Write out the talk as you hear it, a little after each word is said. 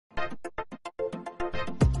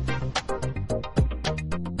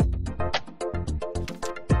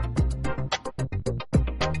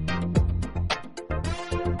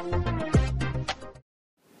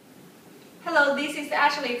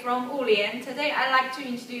Ashley from Wulian. Today I'd like to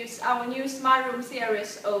introduce our new smart room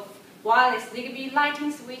series of wireless ZigBee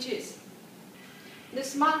lighting switches. The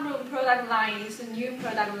smart room product line is a new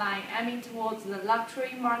product line aiming towards the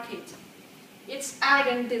luxury market. Its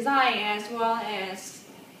elegant design as well as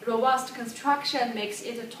robust construction makes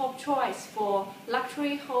it a top choice for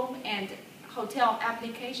luxury home and hotel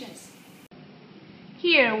applications.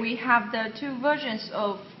 Here we have the two versions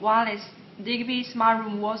of wireless ZigBee smart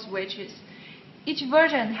room wall switches. Each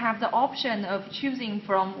version has the option of choosing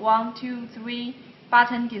from 1, 2, 3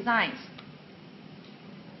 button designs.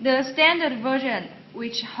 The standard version,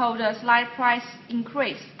 which holds a slight price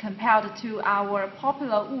increase compared to our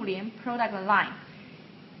popular Wulian product line,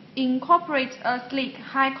 incorporates a sleek,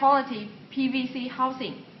 high-quality PVC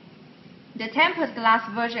housing. The tempered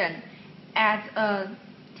glass version adds a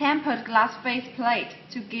tempered glass face plate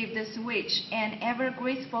to give the switch an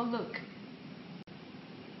ever-graceful look.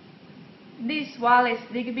 These wireless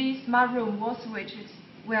ZigBee smart room wall switches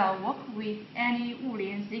will work with any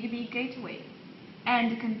Wulian ZigBee gateway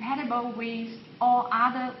and compatible with all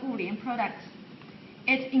other Wulian products.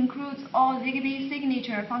 It includes all ZigBee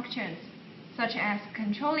signature functions, such as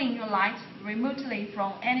controlling your lights remotely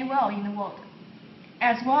from anywhere in the world,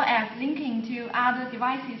 as well as linking to other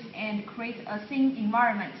devices and create a scene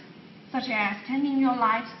environment, such as turning your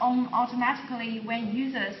lights on automatically when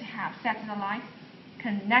users have set the lights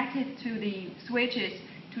connected to the switches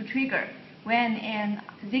to trigger when an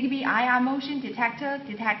ZigBee IR motion detector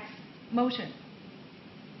detects motion.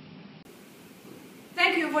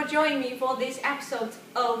 Thank you for joining me for this episode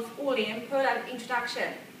of Wulian product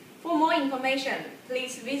introduction. For more information,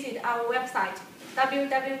 please visit our website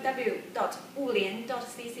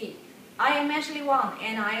www.wulian.cc. I am Ashley Wang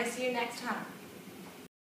and I'll see you next time.